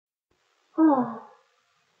I've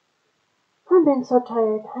been so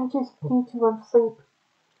tired. I just need to sleep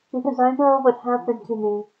because I know what happened to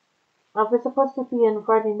me. I was supposed to be on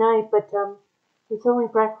Friday night, but it's only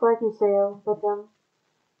Black Friday sale. But I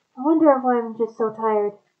wonder why I'm just so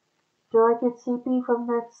tired. Do I get sleepy from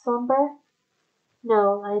that slumber?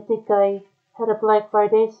 No, I think I had a Black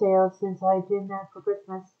Friday sale since I didn't have for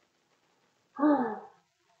Christmas.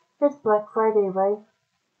 It's Black Friday, right?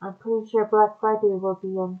 I'm pretty sure Black Friday will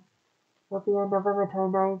be on November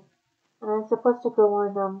 29th, and I'm supposed to go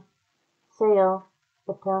on sale,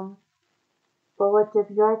 but what the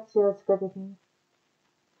yard sale is gonna be?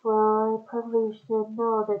 Well, I probably should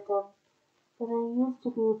know that I used to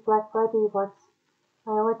be Black Friday once.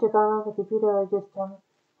 I went to go on the computer. I just have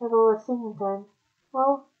a little singing time.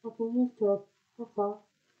 Well, I get used to it. That's all.